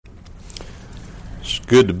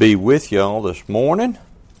good to be with y'all this morning.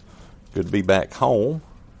 Good to be back home.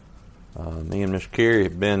 Me and Miss Carrie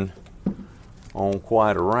have been on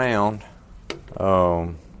quite a round,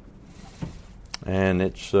 and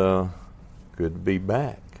it's good to be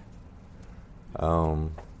back.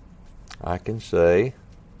 I can say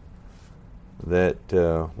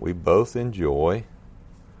that we both enjoy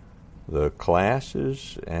the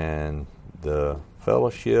classes and the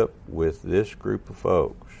fellowship with this group of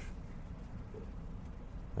folks.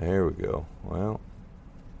 There we go. Well,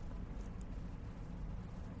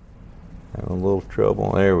 having a little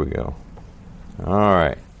trouble. There we go. All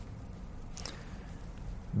right.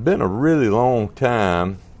 Been a really long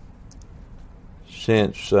time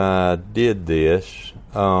since I did this.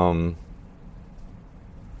 And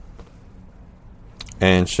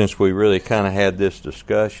since we really kind of had this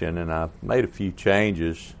discussion, and I've made a few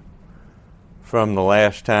changes from the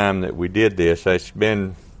last time that we did this. It's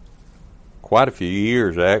been quite a few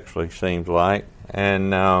years, actually, seems like.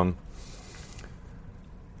 And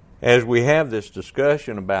as we have this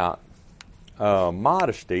discussion about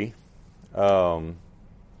modesty, the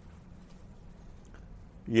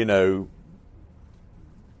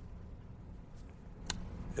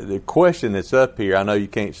question that's up here, I know you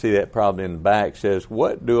can't see that probably in the back, says,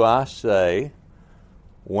 what do I say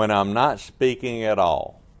when I'm not speaking at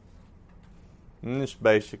all? And it's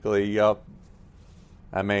basically, you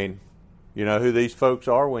know who these folks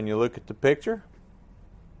are when you look at the picture,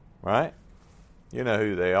 right? You know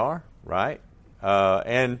who they are, right?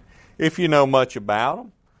 And if you know much about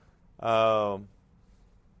them,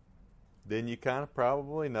 then you kind of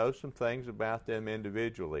probably know some things about them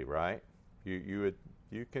individually, right? You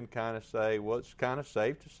can kind of say, well, it's kind of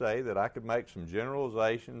safe to say that I could make some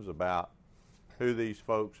generalizations about who these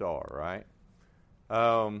folks are, right?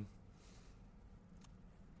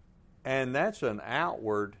 And that's an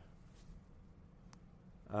outward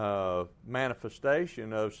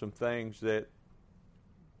manifestation of some things that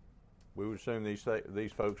we would assume these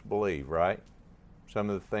folks believe, right? Some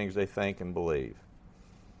of the things they think and believe.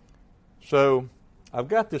 So I've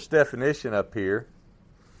got this definition up here,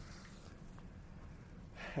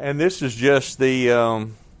 and this is just the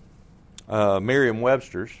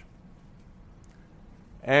Merriam-Webster's.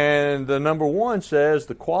 And the number one says,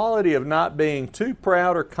 the quality of not being too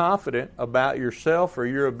proud or confident about yourself or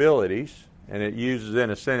your abilities. And it uses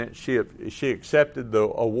in a sentence, she accepted the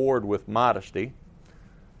award with modesty.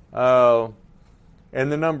 And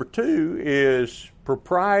the number two is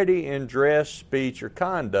propriety in dress, speech, or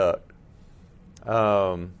conduct.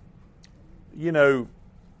 Really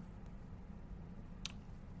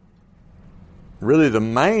the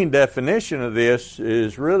main definition of this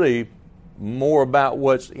is really more about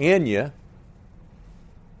what's in you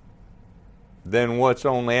than what's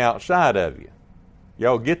on the outside of you.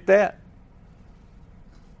 Y'all get that?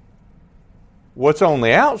 What's on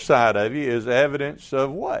the outside of you is evidence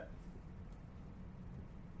of what?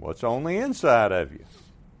 What's on the inside of you,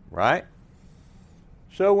 right?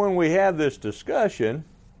 So when we have this discussion,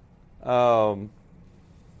 I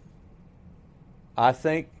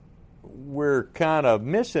think we're kind of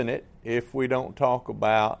missing it if we don't talk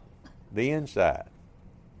about the inside,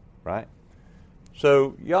 right?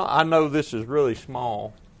 So, y'all, I know this is really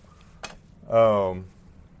small.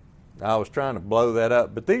 I was trying to blow that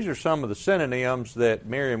up, but these are some of the synonyms that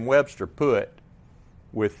Merriam-Webster put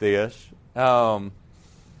with this. And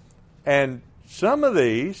some of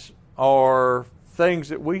these are things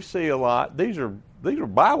that we see a lot. These are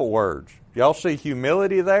Bible words. Y'all see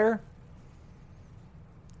humility there?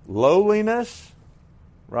 Lowliness,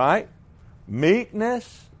 right?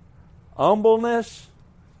 Meekness, humbleness,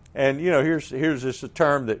 and here's this a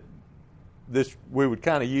term that we would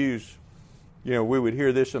kind of use. We would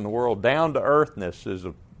hear this in the world. Down to earthness is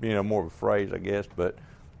more of a phrase, I guess. But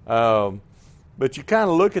you kind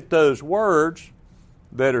of look at those words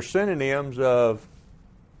that are synonyms of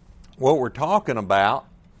what we're talking about,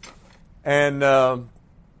 and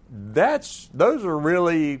those are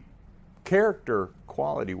really character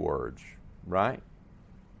quality words, right?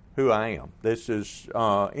 Who I am. This is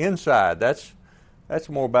inside. That's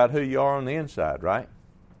more about who you are on the inside, right?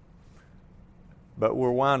 But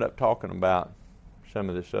we'll wind up talking about some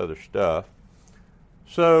of this other stuff.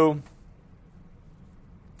 So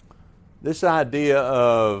this idea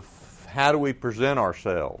of how do we present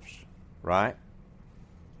ourselves, right?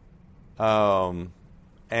 And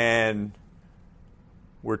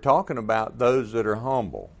we're talking about those that are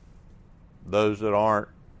humble, those that aren't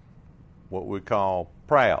what we call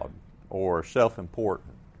proud or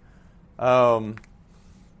self-important. And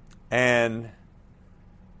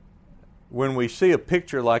when we see a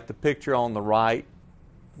picture like the picture on the right,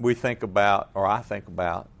 we think about, or I think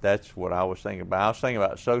about, that's what I was thinking about. I was thinking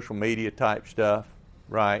about social media type stuff,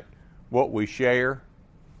 right? What we share,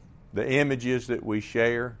 the images that we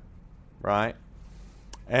share, right?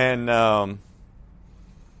 And,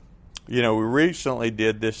 we recently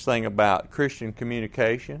did this thing about Christian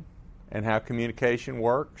communication and how communication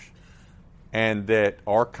works, and that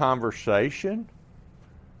our conversation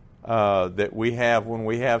that we have when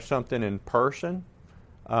we have something in person,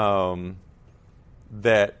 that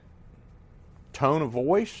tone of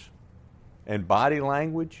voice and body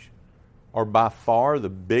language are by far the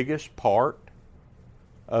biggest part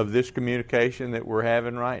of this communication that we're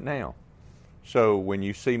having right now. So when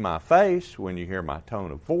you see my face, when you hear my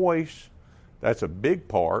tone of voice, that's a big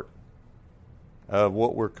part of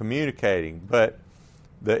what we're communicating. But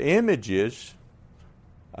the images,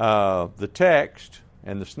 the text,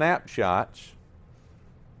 and the snapshots,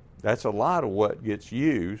 that's a lot of what gets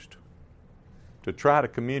used to try to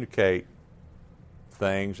communicate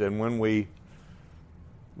things. And when we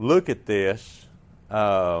look at this, we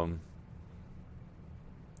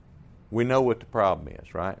know what the problem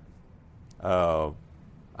is, right?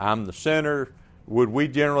 I'm the center. Would we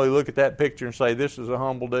generally look at that picture and say, this is a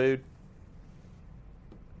humble dude?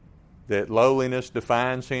 That lowliness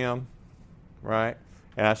defines him, right?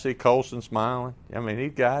 And I see Colson smiling. I mean, he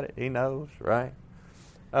got it. He knows, right?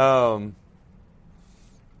 So,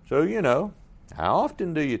 how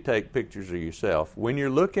often do you take pictures of yourself? When you're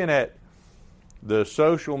looking at the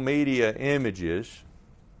social media images,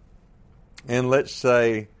 and let's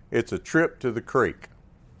say it's a trip to the creek.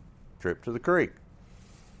 Trip to the creek.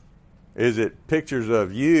 Is it pictures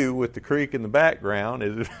of you with the creek in the background?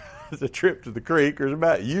 Is it a trip to the creek, or is it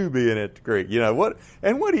about you being at the creek? What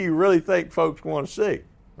do you really think folks want to see,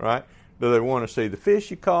 right? Do they want to see the fish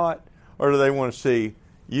you caught, or do they want to see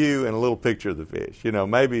you and a little picture of the fish?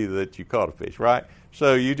 Maybe that you caught a fish, right?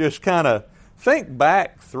 So you just kind of think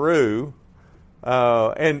back through,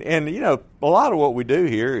 and a lot of what we do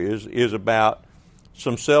here is about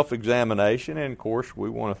some self-examination, and of course we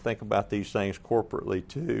want to think about these things corporately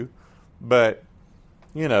too. But,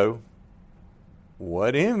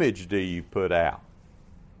 what image do you put out?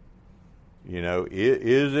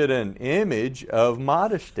 Is it an image of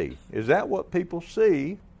modesty? Is that what people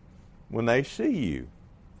see when they see you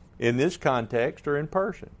in this context or in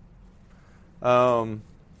person? And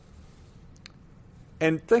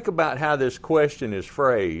think about how this question is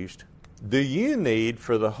phrased. Do you need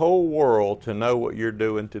for the whole world to know what you're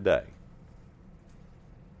doing today?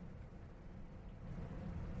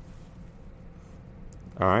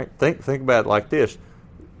 All right, think about it like this.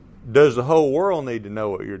 Does the whole world need to know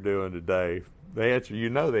what you're doing today? The answer,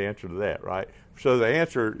 the answer to that, right? So the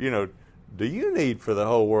answer, do you need for the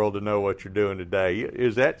whole world to know what you're doing today?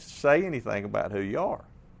 Is that say anything about who you are,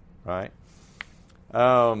 right?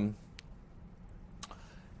 And,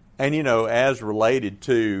 as related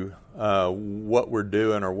to what we're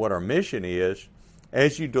doing or what our mission is,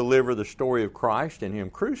 as you deliver the story of Christ and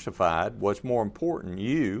Him crucified, what's more important,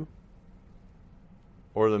 you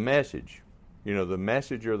or the message? The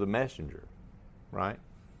message or the messenger, right?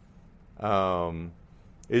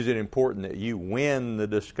 Is it important that you win the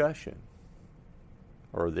discussion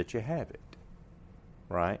or that you have it,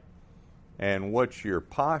 right? And what's your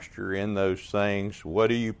posture in those things?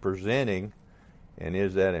 What are you presenting, and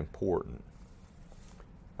is that important?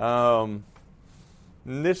 And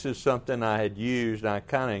this is something I had used. I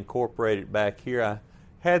kind of incorporated back here. I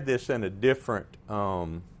had this in a different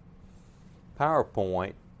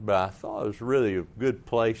PowerPoint, but I thought it was really a good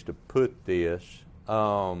place to put this.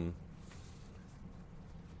 And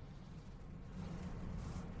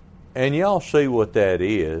y'all see what that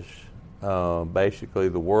is. Basically,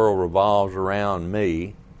 the world revolves around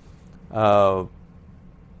me.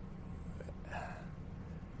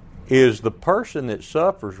 Is the person that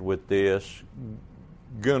suffers with this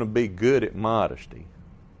going to be good at modesty?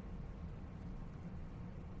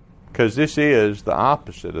 Because this is the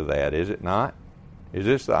opposite of that, is it not? Isn't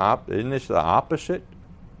this the opposite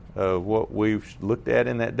of what we've looked at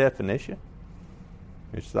in that definition?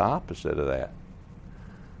 It's the opposite of that.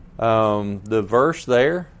 The verse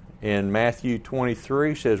there in Matthew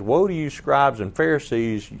 23 says, "Woe to you, scribes and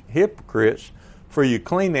Pharisees, hypocrites, for you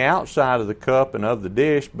clean the outside of the cup and of the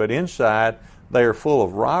dish, but inside they are full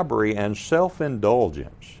of robbery and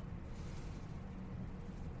self-indulgence."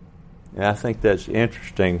 And I think that's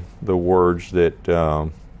interesting, the words that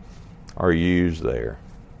are used there.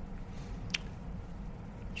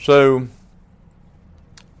 So,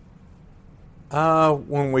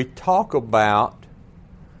 when we talk about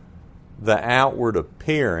the outward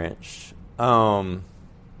appearance and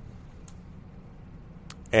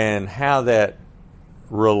how that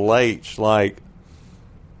relates like,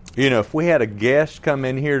 if we had a guest come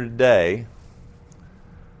in here today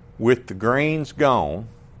with the greens gone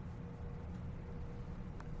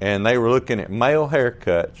and they were looking at male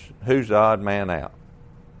haircuts, who's the odd man out?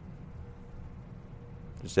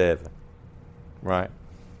 It's Evan, right?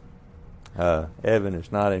 Evan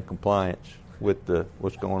is not in compliance with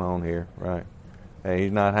what's going on here, right?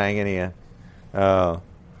 He's not hanging in.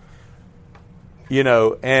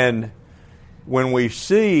 And when we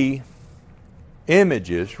see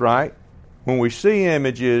images, right? When we see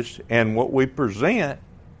images and what we present,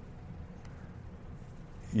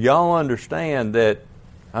 y'all understand that,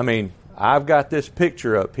 I've got this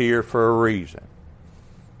picture up here for a reason.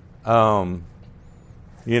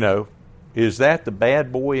 Is that the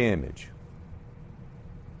bad boy image?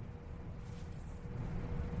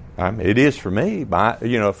 It is for me.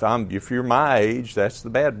 If you're my age, that's the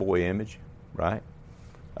bad boy image, right?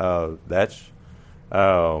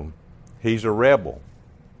 He's a rebel,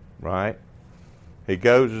 right? He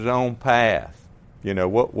goes his own path.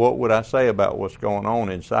 What would I say about what's going on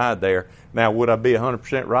inside there? Now, would I be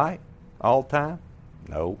 100% right all the time?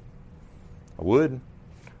 No, I wouldn't.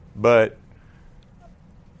 But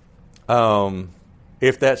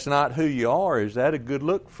if that's not who you are, is that a good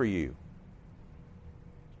look for you?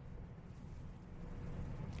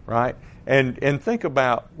 Right? And think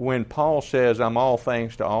about when Paul says, I'm all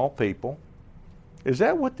things to all people. Is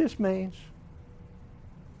that what this means?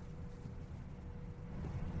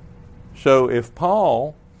 So if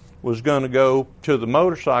Paul was going to go to the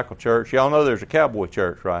motorcycle church, y'all know there's a cowboy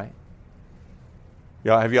church, right?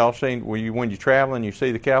 Have y'all seen, when you're traveling, you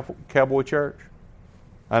see the cowboy church?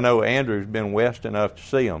 I know Andrew's been west enough to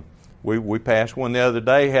see them. We passed one the other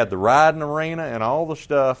day, had the riding arena and all the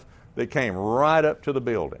stuff that came right up to the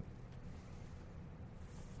building.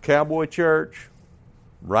 Cowboy church,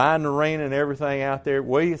 riding arena and everything out there.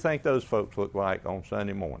 What do you think those folks look like on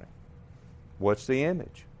Sunday morning? What's the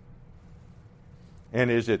image? And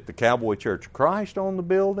is it the Cowboy Church of Christ on the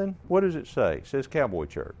building? What does it say? It says Cowboy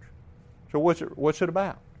Church. So what's it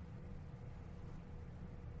about?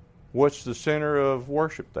 What's the center of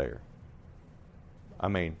worship there? I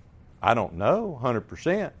don't know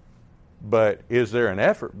 100%, but is there an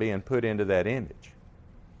effort being put into that image?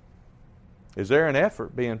 Is there an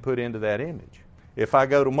effort being put into that image? If I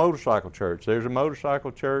go to motorcycle church, there's a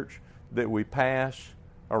motorcycle church that we pass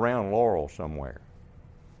around Laurel somewhere.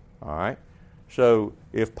 All right? So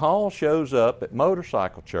if Paul shows up at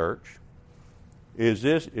motorcycle church,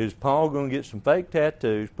 is Paul going to get some fake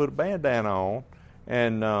tattoos, put a bandana on,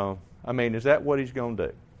 and is that what he's going to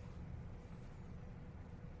do?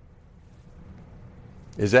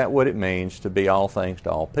 Is that what it means to be all things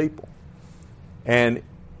to all people? And,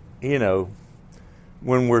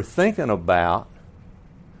 when we're thinking about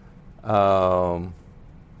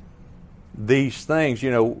these things,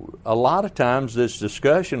 a lot of times this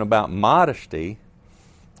discussion about modesty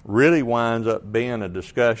really winds up being a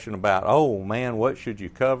discussion about, oh man, what should you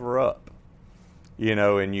cover up?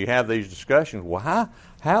 And you have these discussions, well,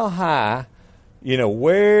 how high,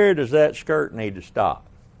 where does that skirt need to stop?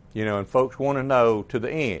 And folks want to know to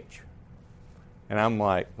the inch. And I'm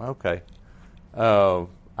like, okay.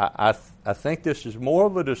 I think this is more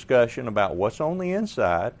of a discussion about what's on the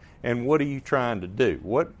inside and what are you trying to do?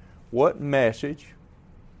 What message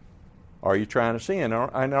are you trying to send?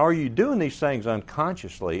 And are you doing these things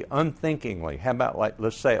unconsciously, unthinkingly? How about,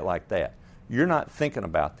 let's say it like that. You're not thinking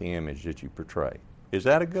about the image that you portray. Is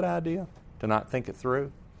that a good idea, to not think it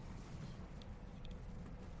through?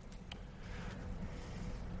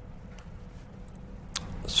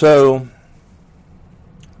 So,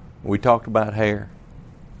 we talked about hair,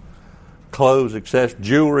 clothes, accessories,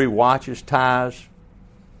 jewelry, watches, ties,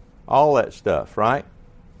 all that stuff, right?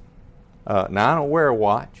 Now, I don't wear a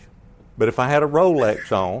watch, but if I had a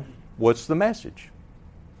Rolex on, what's the message?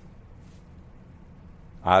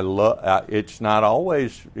 It's not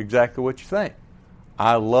always exactly what you think.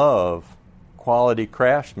 I love quality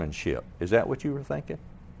craftsmanship. Is that what you were thinking?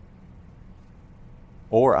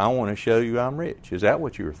 Or I want to show you I'm rich. Is that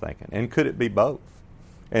what you were thinking? And could it be both?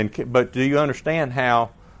 But do you understand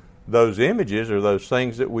how those images or those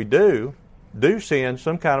things that we do send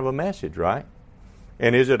some kind of a message, right?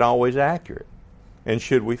 And is it always accurate? And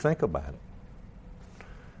should we think about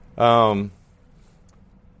it?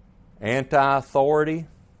 Anti-authority.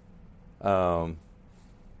 I'm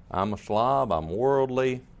a slob, I'm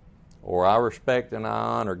worldly, or I respect and I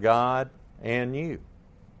honor God and you.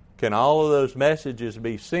 Can all of those messages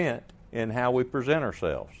be sent in how we present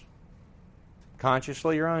ourselves?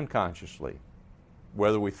 Consciously or unconsciously?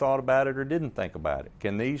 Whether we thought about it or didn't think about it.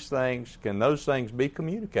 Can those things be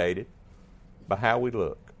communicated by how we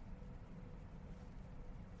look.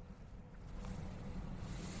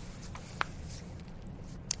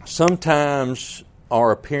 Sometimes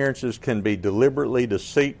our appearances can be deliberately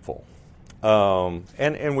deceitful.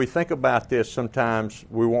 And we think about this sometimes.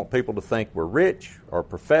 We want people to think we're rich or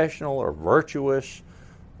professional or virtuous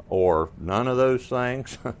or none of those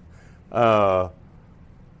things.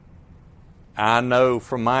 I know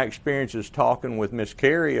from my experiences talking with Miss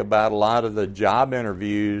Carrie about a lot of the job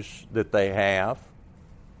interviews that they have,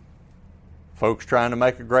 folks trying to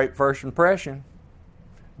make a great first impression.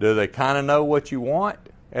 Do they kind of know what you want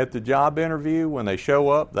at the job interview when they show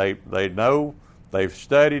up? They know, they've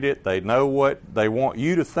studied it, they know what they want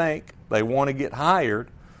you to think, they want to get hired,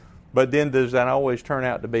 but then does that always turn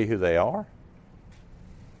out to be who they are?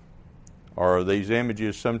 Or are these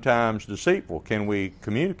images sometimes deceitful? Can we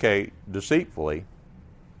communicate deceitfully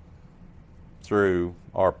through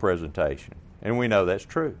our presentation? And we know that's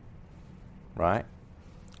true, right?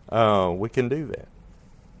 We can do that.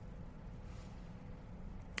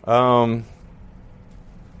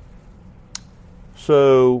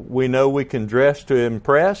 So we know we can dress to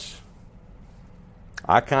impress.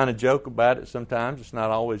 I kind of joke about it sometimes. It's not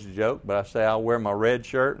always a joke, but I say I'll wear my red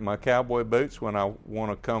shirt and my cowboy boots when I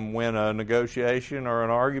want to come win a negotiation or an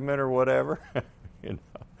argument or whatever.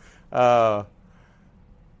 To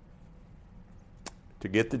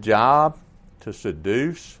get the job, to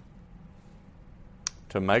seduce,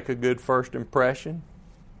 to make a good first impression.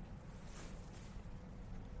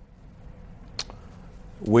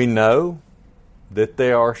 We know that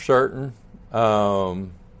there are certain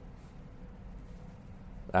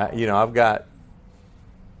I've got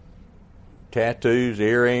tattoos,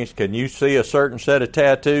 earrings. Can you see a certain set of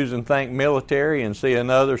tattoos and think military and see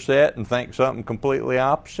another set and think something completely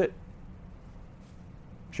opposite?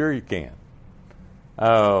 Sure you can.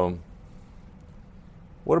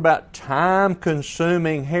 What about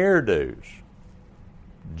time-consuming hairdos?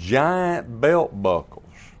 Giant belt buckles?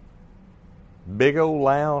 Big old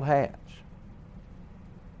loud hats?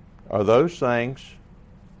 Are those things,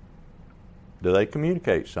 do they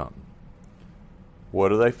communicate something?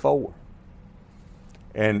 What are they for?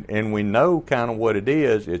 And we know kind of what it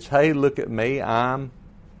is. It's, hey, look at me, and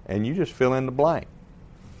you just fill in the blank.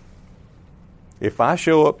 If I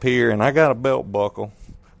show up here and I got a belt buckle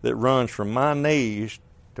that runs from my knees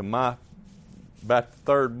to my about the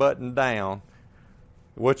third button down,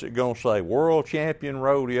 what's it going to say? World champion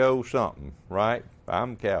rodeo something, right?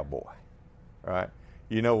 I'm a cowboy, right?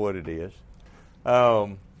 You know what it is.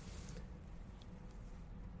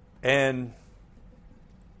 And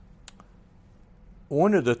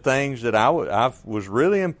one of the things that I was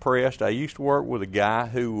really impressed, I used to work with a guy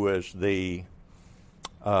who was the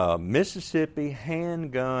Mississippi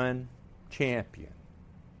handgun champion.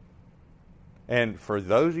 And for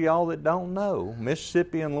those of y'all that don't know,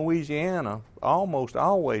 Mississippi and Louisiana almost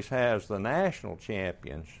always has the national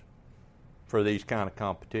champions for these kind of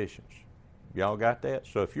competitions. Y'all got that?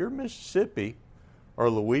 So if you're Mississippi or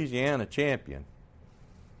Louisiana champion,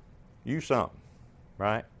 you something,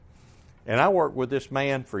 right? And I worked with this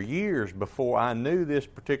man for years before I knew this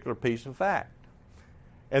particular piece of fact.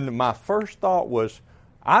 And my first thought was,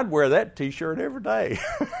 I'd wear that T-shirt every day.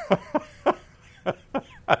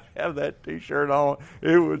 I'd have that T-shirt on.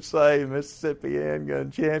 It would say Mississippi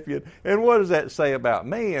Handgun Champion. And what does that say about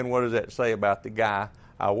me? And what does that say about the guy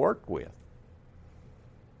I worked with?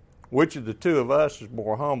 Which of the two of us is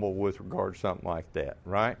more humble with regard to something like that,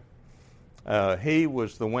 right? He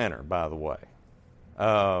was the winner, by the way.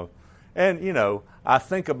 And, you know, I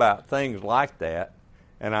think about things like that,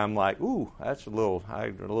 and I'm like, ooh, that's a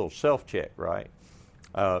little self-check, right?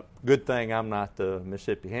 Good thing I'm not the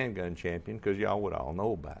Mississippi Handgun Champion, because y'all would all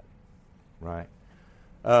know about it, right?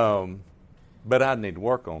 But I'd need to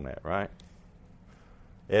work on that, right?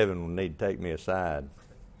 Evan would need to take me aside,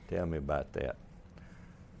 tell me about that.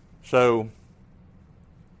 So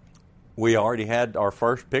we already had, our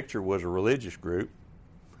first picture was a religious group,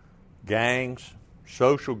 gangs,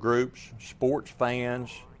 social groups, sports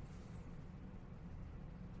fans.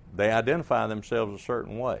 They identify themselves a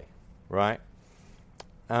certain way, right?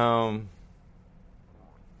 We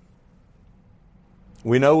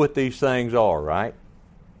know what these things are, right?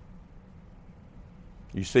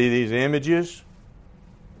 You see these images?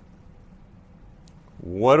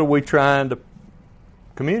 What are we trying to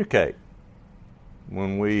communicate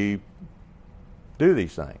when we do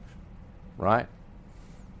these things, right?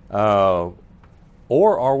 Or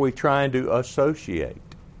are we trying to associate?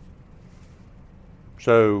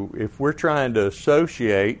 So if we're trying to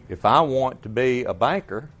associate, if I want to be a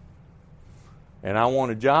banker and I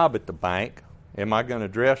want a job at the bank, am I going to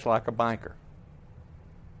dress like a banker?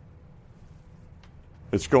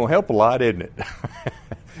 It's going to help a lot, isn't it?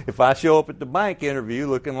 If I show up at the bank interview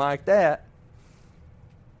looking like that,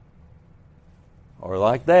 or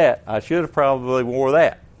like that, I should have probably wore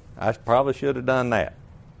that. I probably should have done that.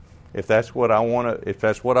 If that's what I want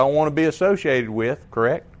to be associated with,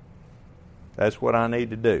 correct? That's what I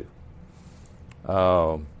need to do.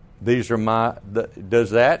 These are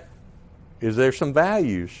is there some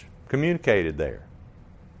values communicated there?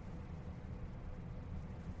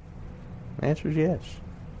 The answer is yes,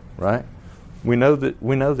 right? We know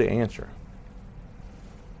the answer.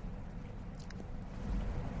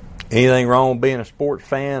 Anything wrong with being a sports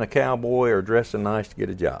fan, a cowboy, or dressing nice to get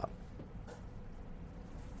a job?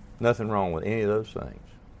 Nothing wrong with any of those things.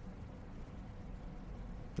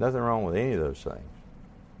 Nothing wrong with any of those things.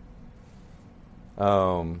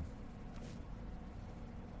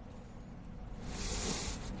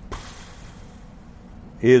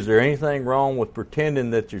 Is there anything wrong with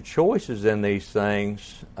pretending that your choices in these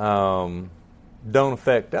things don't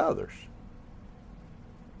affect others?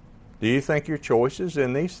 Do you think your choices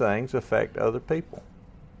in these things affect other people?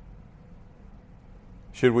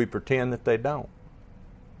 Should we pretend that they don't?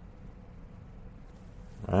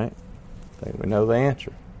 Right? I think we know the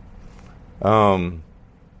answer.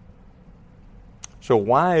 So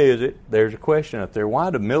why is it, there's a question up there,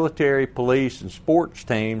 why do military, police, and sports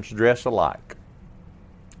teams dress alike?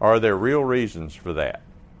 Are there real reasons for that?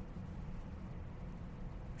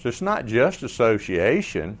 So it's not just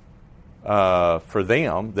association for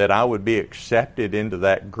them that I would be accepted into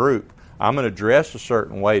that group. I'm going to dress a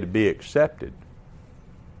certain way to be accepted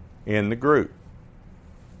in the group.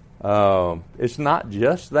 It's not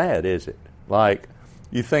just that, is it? Like,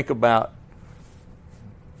 you think about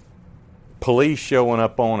police showing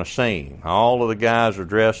up on a scene. All of the guys are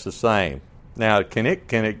dressed the same. Now, can it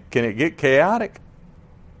get chaotic?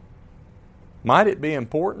 Might it be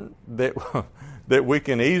important that that we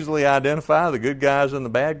can easily identify the good guys and the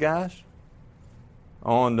bad guys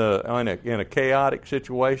in a chaotic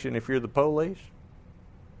situation if you're the police?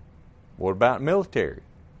 What about military?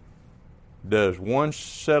 Does one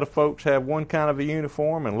set of folks have one kind of a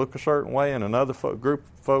uniform and look a certain way, and another group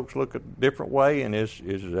of folks look a different way? And is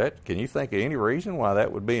that? Can you think of any reason why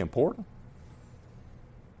that would be important?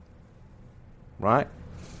 Right?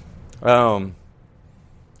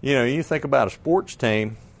 You think about a sports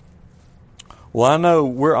team. Well, I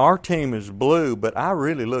know our team is blue, but I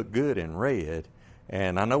really look good in red,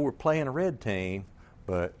 and I know we're playing a red team,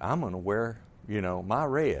 but I'm going to wear, my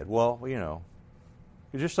red. Well,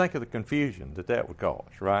 you just think of the confusion that would cause,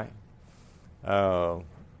 right?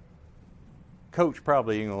 Coach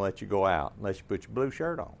probably ain't going to let you go out unless you put your blue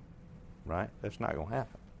shirt on, right? That's not going to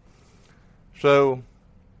happen. So,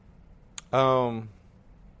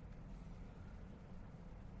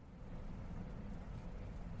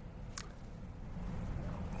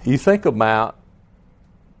 you think about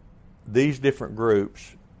these different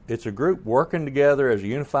groups. It's a group working together as a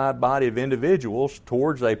unified body of individuals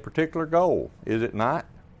towards a particular goal, is it not?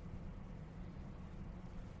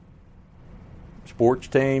 Sports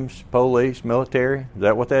teams, police, military, is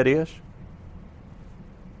that what that is?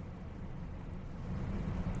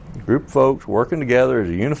 A group of folks working together as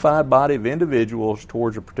a unified body of individuals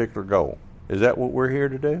towards a particular goal. Is that what we're here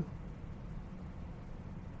to do?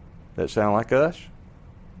 Does that sound like us?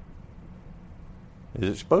 Is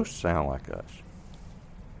it supposed to sound like us?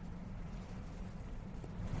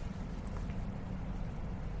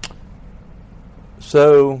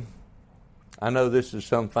 So, I know this is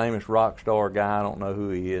some famous rock star guy. I don't know who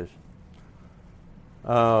he is.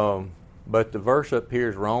 But the verse up here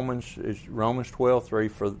is Romans 12:3.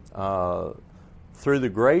 For through the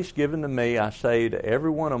grace given to me, I say to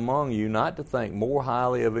everyone among you not to think more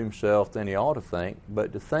highly of himself than he ought to think,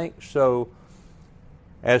 but to think so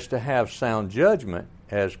as to have sound judgment,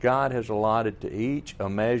 as God has allotted to each a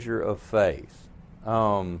measure of faith.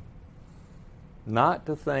 Not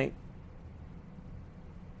to think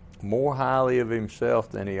more highly of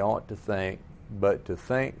himself than he ought to think, but to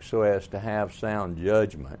think so as to have sound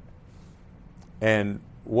judgment. And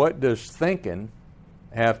what does thinking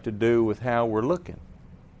have to do with how we're looking?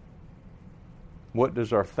 What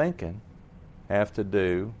does our thinking have to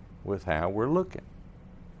do with how we're looking?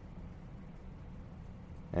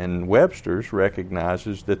 And Webster's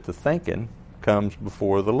recognizes that the thinking comes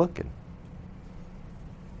before the looking.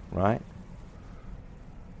 Right?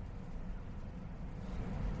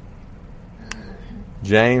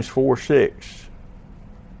 James 4:6.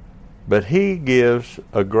 But he gives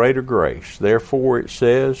a greater grace. Therefore it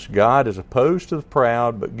says, God is opposed to the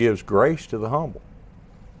proud, but gives grace to the humble.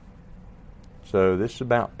 So this is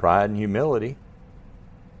about pride and humility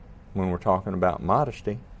when we're talking about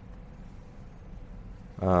modesty.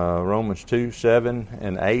 Romans 2, 7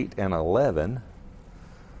 and 8 and 11.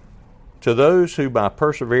 To those who by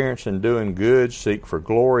perseverance in doing good seek for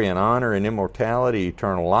glory and honor and immortality,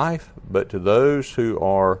 eternal life, but to those who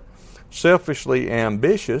are selfishly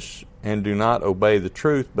ambitious and do not obey the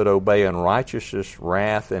truth, but obey unrighteousness,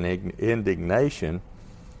 wrath, and indignation,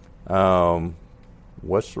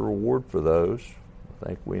 what's the reward for those? I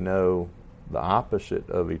think we know the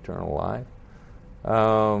opposite of eternal life.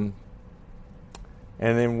 And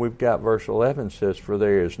then we've got verse 11 says, for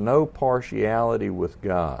there is no partiality with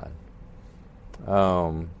God.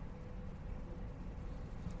 So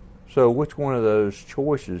which one of those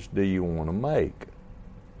choices do you want to make?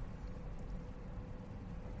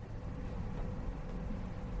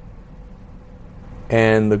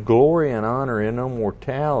 And the glory and honor and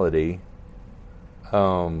immortality,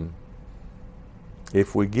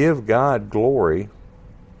 if we give God glory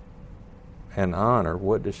and honor,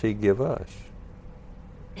 what does He give us?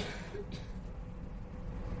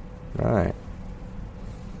 Right.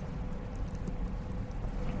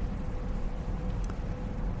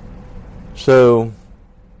 So,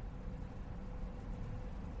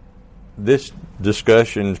 this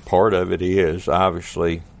discussion, part of it is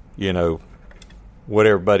obviously, what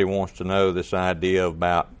everybody wants to know, this idea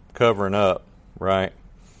about covering up, right?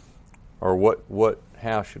 Or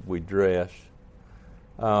how should we dress?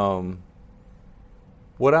 What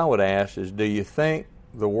I would ask is, do you think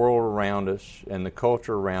the world around us and the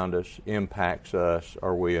culture around us impacts us?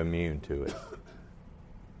 Are we immune to it?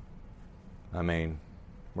 I mean,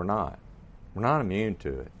 we're not. We're not immune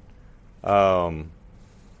to it.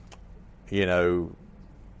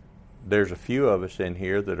 There's a few of us in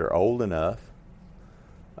here that are old enough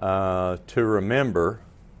to remember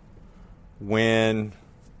when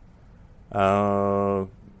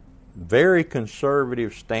very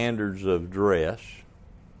conservative standards of dress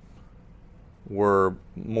were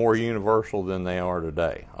more universal than they are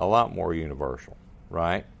today. A lot more universal,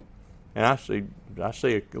 right? And I see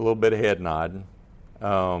a little bit of head nodding.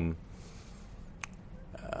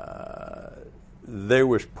 There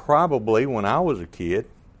was probably, when I was a kid,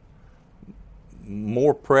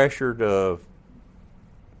 more pressure to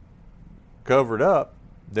cover it up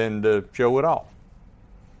than to show it off.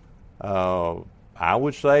 I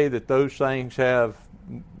would say that those things have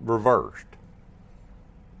reversed.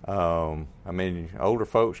 Older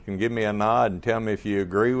folks can give me a nod and tell me if you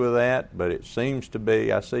agree with that, but it seems to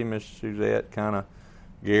be, I see Miss Suzette kind of,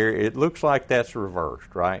 Gary, it looks like that's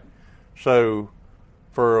reversed, right? So,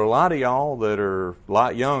 for a lot of y'all that are a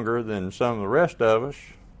lot younger than some of the rest of us,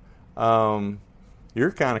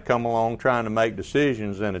 you're kind of come along trying to make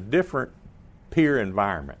decisions in a different peer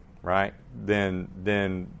environment, right, than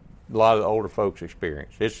a lot of the older folks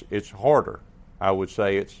experience. It's harder. I would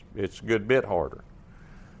say it's a good bit harder.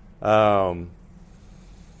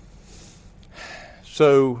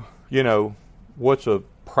 So, what's a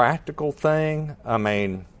practical thing? I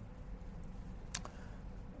mean,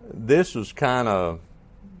 this is kind of,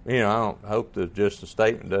 I don't hope that just a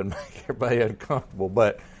statement doesn't make everybody uncomfortable,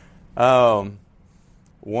 but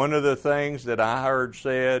one of the things that I heard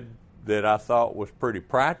said that I thought was pretty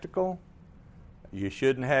practical, you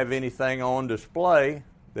shouldn't have anything on display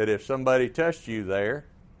that if somebody touched you there,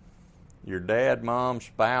 your dad, mom,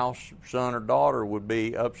 spouse, son, or daughter would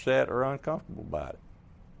be upset or uncomfortable about it.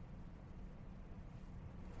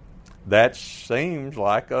 That seems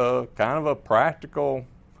like a kind of a practical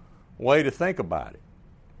way to think about it,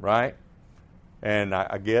 right? And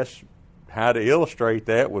I guess how to illustrate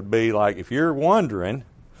that would be like, if you're wondering,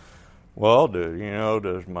 well,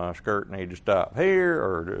 does my skirt need to stop here,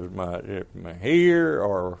 or does my here,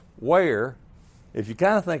 or where? If you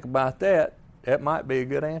kind of think about that, that might be a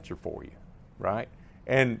good answer for you, right?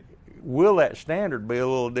 And will that standard be a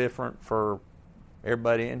little different for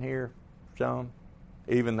everybody in here? Some,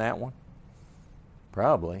 even that one?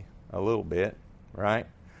 Probably a little bit, right?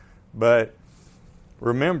 But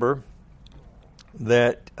remember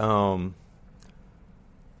that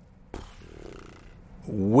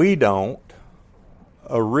we don't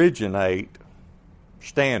originate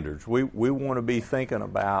standards. We want to be thinking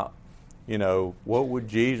about, what would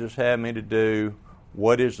Jesus have me to do?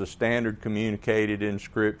 What is the standard communicated in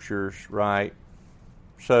Scriptures, right?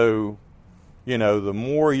 So, the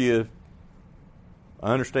more you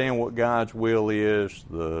understand what God's will is,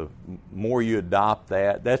 the more you adopt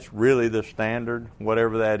that. That's really the standard,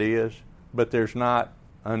 whatever that is. But there's not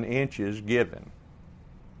an inches given.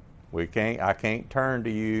 I can't turn to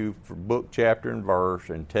you for book, chapter, and verse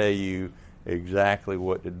and tell you exactly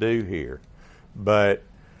what to do here. But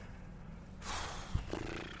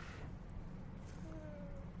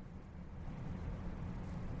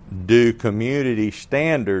Do community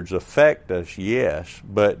standards affect us? Yes,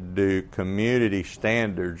 but do community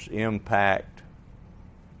standards impact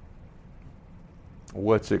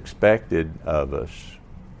what's expected of us?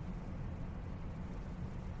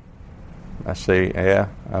 I say, yeah,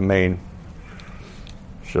 I mean,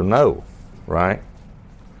 so no, right?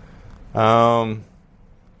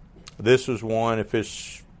 This is one, if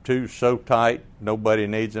it's so tight, nobody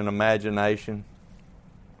needs an imagination.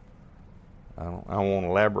 I won't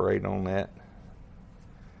elaborate on that.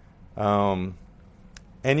 And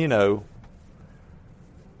you know,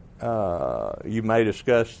 you may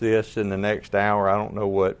discuss this in the next hour. I don't know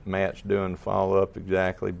what Matt's doing to follow up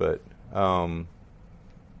exactly, but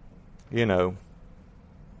you know,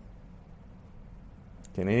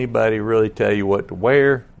 can anybody really tell you what to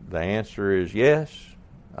wear? The answer is yes.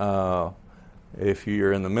 If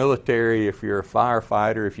you're in the military, if you're a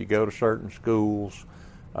firefighter, if you go to certain schools,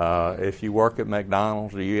 if you work at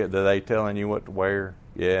McDonald's, are they telling you what to wear?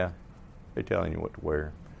 Yeah, they're telling you what to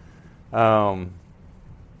wear.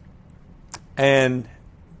 And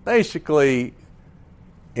basically,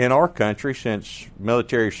 in our country, since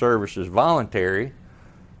military service is voluntary,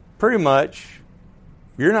 pretty much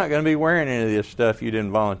you're not going to be wearing any of this stuff you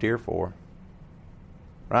didn't volunteer for,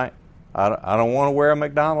 right? I don't want to wear a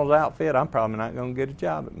McDonald's outfit. I'm probably not going to get a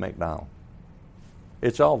job at McDonald's.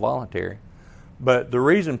 It's all voluntary. But the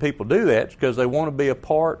reason people do that is because they want to be a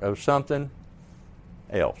part of something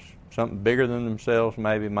else, something bigger than themselves,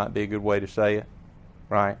 maybe might be a good way to say it,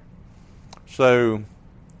 right? So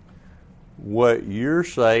what you're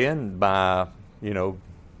saying by, you know,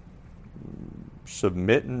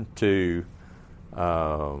 submitting to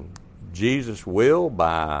Jesus' will,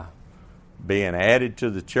 by being added to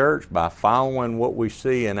the church, by following what we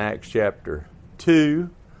see in Acts chapter 2,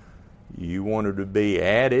 you wanted to be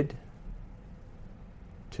added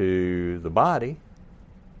to the body.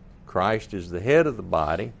 Christ is the head of the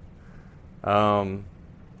body.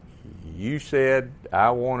 You said, I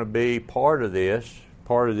want to be part of this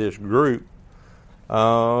group.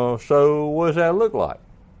 So what does that look like?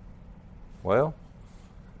 Well,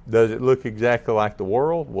 does it look exactly like the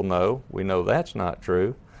world? Well, no. We know that's not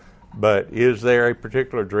true. But is there a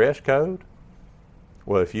particular dress code?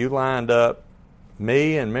 Well, if you lined up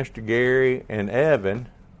me and Mr. Gary and Evan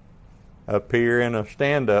up here in a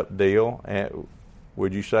stand-up deal,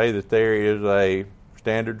 would you say that there is a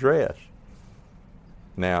standard dress?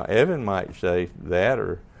 Now, Evan might say that,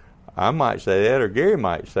 or I might say that, or Gary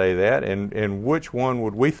might say that, and which one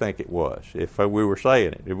would we think it was if we were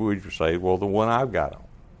saying it? If we would say, well, the one I've got on.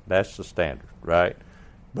 That's the standard, right?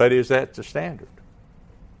 But is that the standard?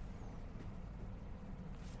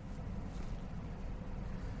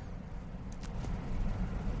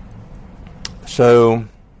 So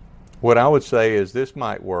what I would say is this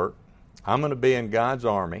might work. I'm going to be in God's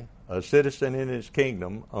army, a citizen in His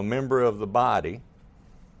kingdom, a member of the body.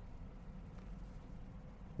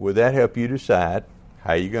 Would that help you decide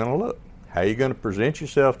how you're going to look? How you're going to present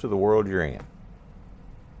yourself to the world you're in?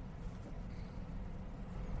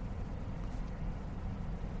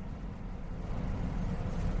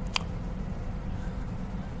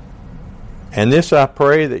 And this I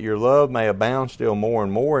pray, that your love may abound still more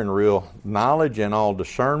and more in real knowledge and all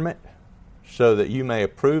discernment, so that you may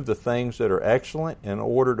approve the things that are excellent, in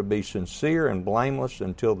order to be sincere and blameless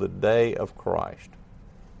until the day of Christ.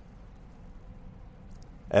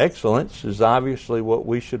 Excellence is obviously what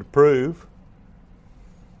we should approve,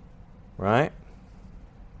 right?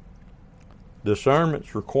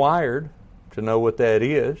 Discernment's required to know what that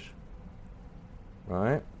is,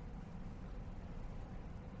 right?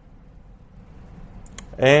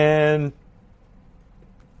 And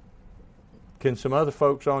can some other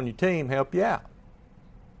folks on your team help you out?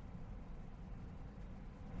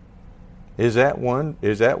 Is that one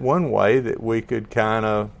way that we could kind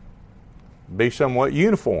of be somewhat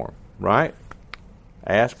uniform, right?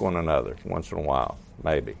 Ask one another once in a while,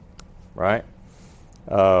 maybe, right?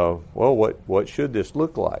 Well, what should this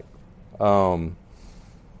look like?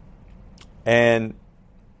 And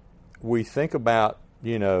we think about,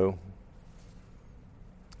 you know,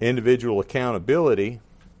 individual accountability,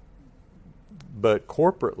 but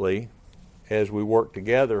corporately, as we work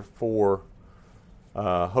together for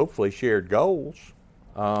hopefully shared goals,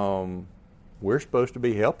 we're supposed to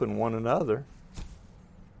be helping one another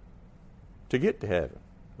to get to heaven,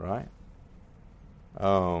 right?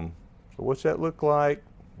 So what's that look like?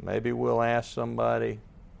 Maybe we'll ask somebody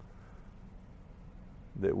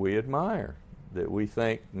that we admire, that we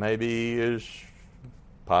think maybe is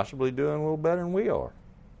possibly doing a little better than we are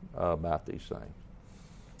about these things.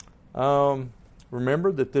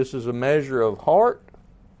 Remember that this is a measure of heart,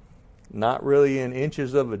 not really in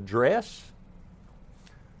inches of a dress,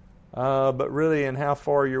 but really in how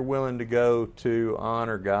far you're willing to go to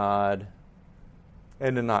honor God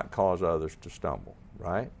and to not cause others to stumble,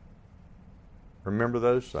 right? Remember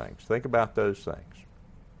those things. Think about those things.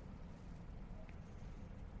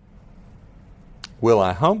 Will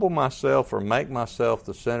I humble myself or make myself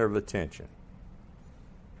the center of attention?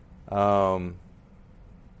 And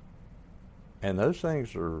those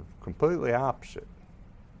things are completely opposite.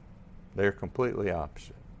 They're completely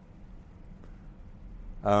opposite.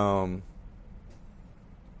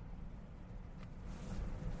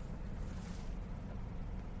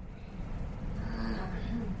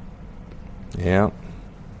 Yeah.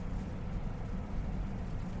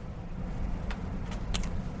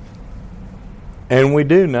 And we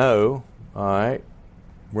do know, all right,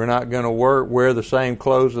 we're not going to wear the same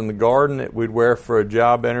clothes in the garden that we'd wear for a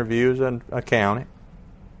job interview as an accountant,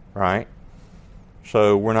 right?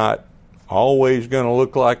 So we're not always going to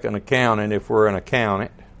look like an accountant if we're an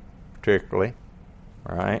accountant, particularly,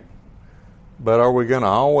 right? But are we going to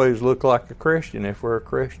always look like a Christian if we're a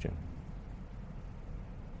Christian?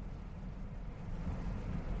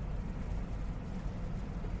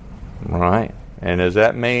 Right. And does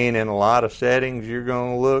that mean in a lot of settings you're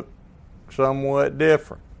going to look somewhat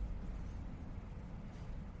different?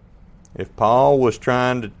 If Paul was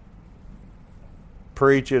trying to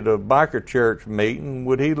preach at a biker church meeting,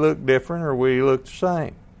 would he look different or would he look the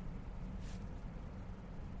same?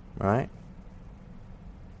 Right?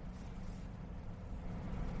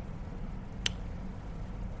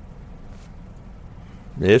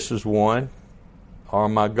 This is one. Or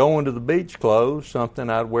am I going to the beach clothes, something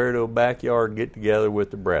I'd wear to a backyard get together with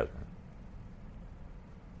the brethren?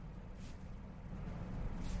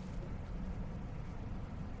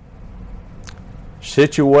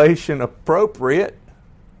 Situation appropriate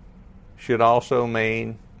should also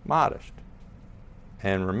mean modest.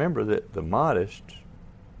 And remember that the modest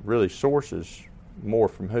really sources more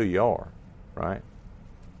from who you are, right?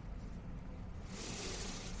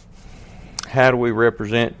 How do we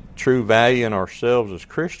represent true value in ourselves as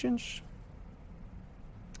Christians?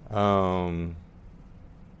 And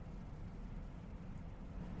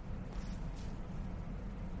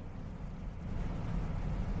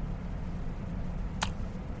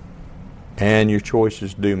your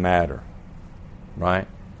choices do matter, right?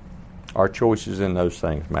 Our choices in those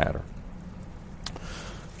things matter.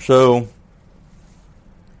 So,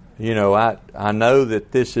 I know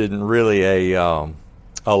that this isn't really a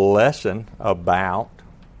lesson about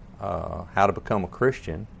how to become a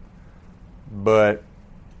Christian, but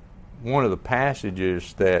one of the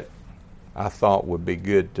passages that I thought would be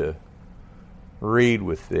good to read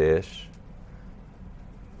with this,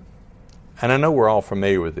 and I know we're all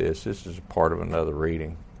familiar with this. This is a part of another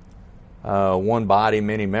reading. One body,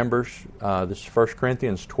 many members. This is 1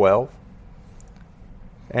 Corinthians 12.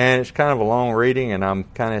 And it's kind of a long reading, and I'm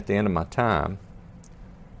kind of at the end of my time.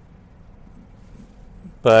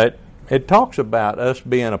 But it talks about us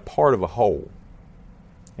being a part of a whole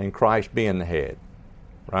and Christ being the head,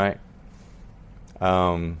 right?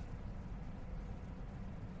 And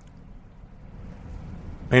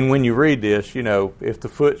when you read this, if the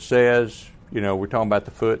foot says, we're talking about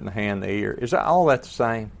the foot and the hand, the ear, is that all that the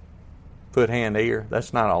same? Foot, hand, ear?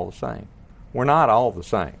 That's not all the same. We're not all the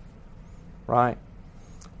same, right?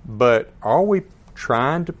 But are we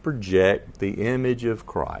trying to project the image of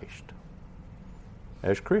Christ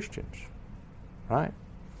as Christians, right?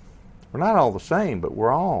 We're not all the same, but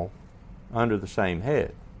we're all under the same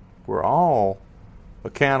head. We're all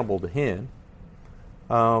accountable to Him.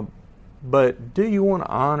 But do you want to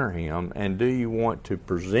honor Him, and do you want to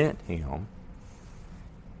present Him?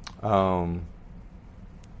 And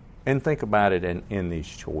think about it in these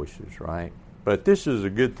choices, right? But this is a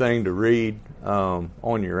good thing to read on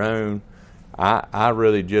your own. I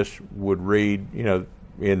really just would read,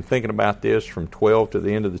 in thinking about this, from 12 to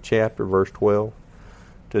the end of the chapter, verse 12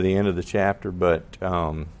 to the end of the chapter. But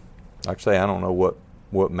like I say, I don't know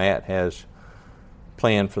what Matt has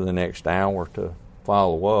planned for the next hour to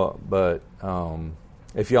follow up. But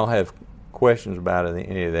if y'all have questions about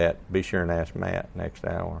any of that, be sure and ask Matt next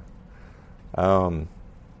hour.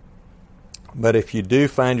 But if you do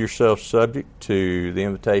find yourself subject to the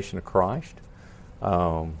invitation of Christ,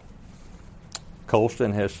 Colston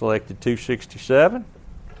has selected 267.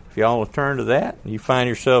 If y'all will turn to that, you find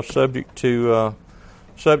yourself subject to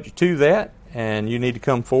that, and you need to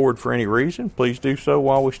come forward for any reason, please do so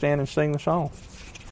while we stand and sing the song.